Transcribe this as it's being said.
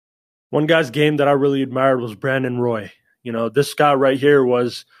One guy's game that I really admired was Brandon Roy. This guy right here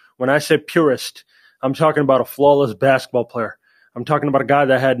was, when I say purist, I'm talking about a flawless basketball player. I'm talking about a guy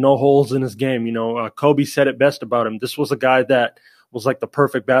that had no holes in his game. Kobe said it best about him. This was a guy that was like the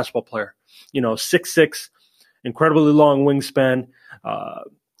perfect basketball player. 6'6", incredibly long wingspan,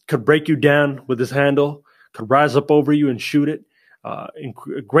 could break you down with his handle, could rise up over you and shoot it.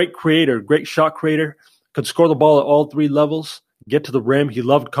 Great creator, great shot creator, could score the ball at all three levels, get to the rim. He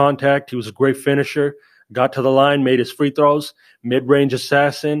loved contact. He was a great finisher, got to the line, made his free throws, mid-range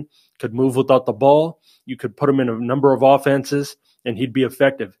assassin, could move without the ball. You could put him in a number of offenses, and he'd be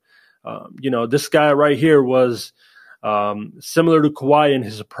effective. This guy right here was similar to Kawhi in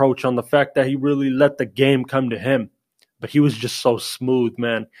his approach on the fact that he really let the game come to him. But he was just so smooth,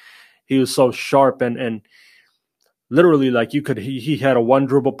 man. He was so sharp and literally like he had a one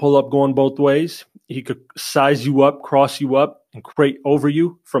dribble pull up going both ways. He could size you up, cross you up, and create over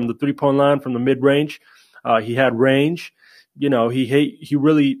you from the 3-point line, from the mid range. He had range. He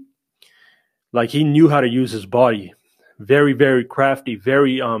really, like, he knew how to use his body. Very, very crafty,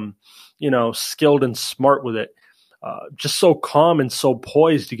 very skilled and smart with it. Just so calm and so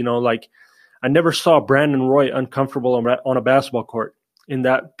poised. I never saw Brandon Roy uncomfortable on a basketball court in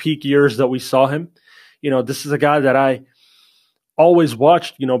that peak years that we saw him. This is a guy that I always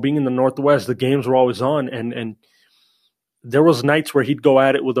watched, being in the Northwest, the games were always on. And there was nights where he'd go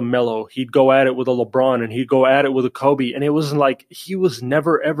at it with a Melo, he'd go at it with a LeBron, and he'd go at it with a Kobe. And it was like he was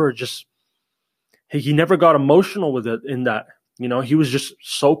never, ever he never got emotional with it in that. He was just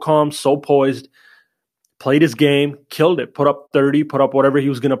so calm, so poised, played his game, killed it, put up 30, put up whatever he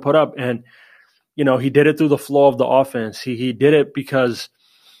was going to put up. And, he did it through the flow of the offense. He did it because,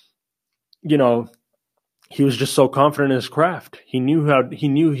 he was just so confident in his craft. He knew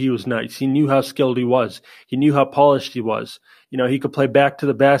he was nice. He knew how skilled he was. He knew how polished he was. He could play back to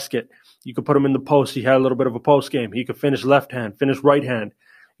the basket. You could put him in the post. He had a little bit of a post game. He could finish left hand, finish right hand.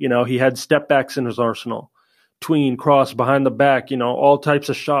 He had step backs in his arsenal, tween, cross, behind the back, all types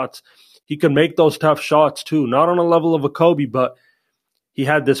of shots. He could make those tough shots too, not on a level of a Kobe, but he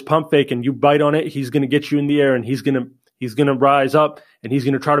had this pump fake, and you bite on it, he's going to get you in the air, and he's going to rise up, and he's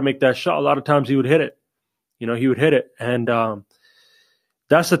going to try to make that shot. A lot of times he would hit it. He would hit it. And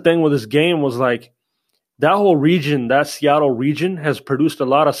that's the thing with his game, was like that whole region, that Seattle region, has produced a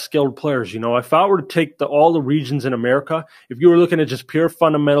lot of skilled players. If I were to take all the regions in America, if you were looking at just pure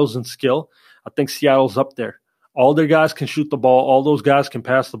fundamentals and skill, I think Seattle's up there. All their guys can shoot the ball. All those guys can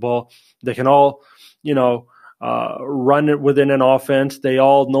pass the ball. They can all, run it within an offense. They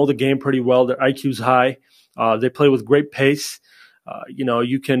all know the game pretty well. Their IQ's high. They play with great pace.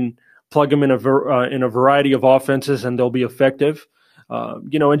 You can plug them in a variety of offenses, and they'll be effective.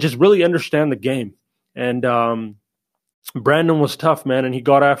 And just really understand the game. And Brandon was tough, man, and he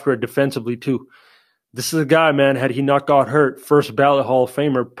got after it defensively too. This is a guy, man, had he not got hurt, first ballot Hall of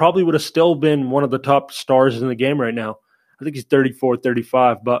Famer, probably would have still been one of the top stars in the game right now. I think he's 34,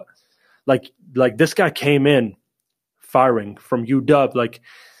 35, but like this guy came in firing from UW. Like,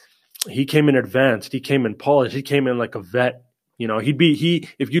 he came in advanced, he came in polished, he came in like a vet.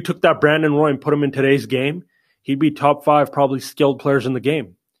 If you took that Brandon Roy and put him in today's game, he'd be top 5 probably skilled players in the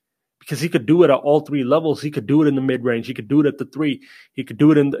game, because he could do it at all three levels. He could do it in the mid range. He could do it at the 3. He could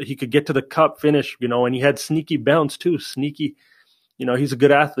do it he could get to the cup, finish, and he had sneaky bounce too. Sneaky, he's a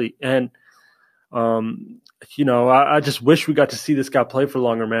good athlete. And, I just wish we got to see this guy play for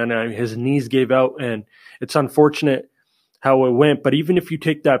longer, man. I mean, his knees gave out, and it's unfortunate how it went. But even if you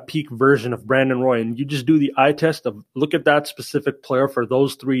take that peak version of Brandon Roy and you just do the eye test of look at that specific player for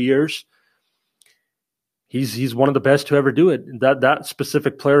those 3 years, he's one of the best to ever do it. That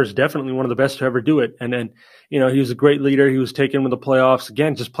specific player is definitely one of the best to ever do it. And then, he was a great leader. He was taken with the playoffs.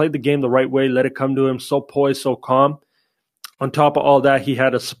 Again, just played the game the right way, let it come to him, so poised, so calm. On top of all that, he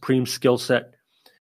had a supreme skill set.